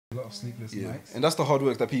of sleepless nights. And that's the hard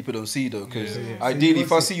work that people don't see though, because ideally,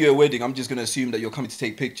 if I see you at a wedding, I'm just gonna assume that you're coming to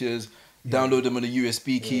take pictures, download them on a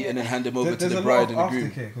USB key, and then hand them over to the bride and the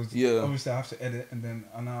groom. Obviously I have to edit, and then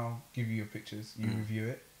I now give you your pictures, you review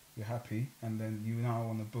it, you're happy, and then you now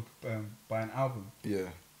want to book buy an album. Yeah.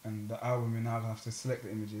 And the album, you now have to select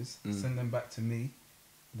the images, send them back to me.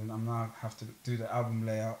 Then I'm now have to do the album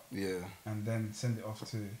layout. Yeah. And then send it off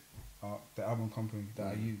to the album company that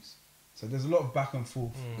I use. So there's a lot of back and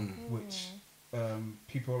forth, which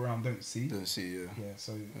people around don't see. Yeah.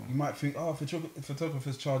 So you might think, oh,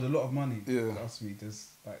 photographers charge a lot of money. Yeah. But there's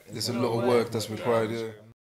like there's a lot of work that's required. Yeah.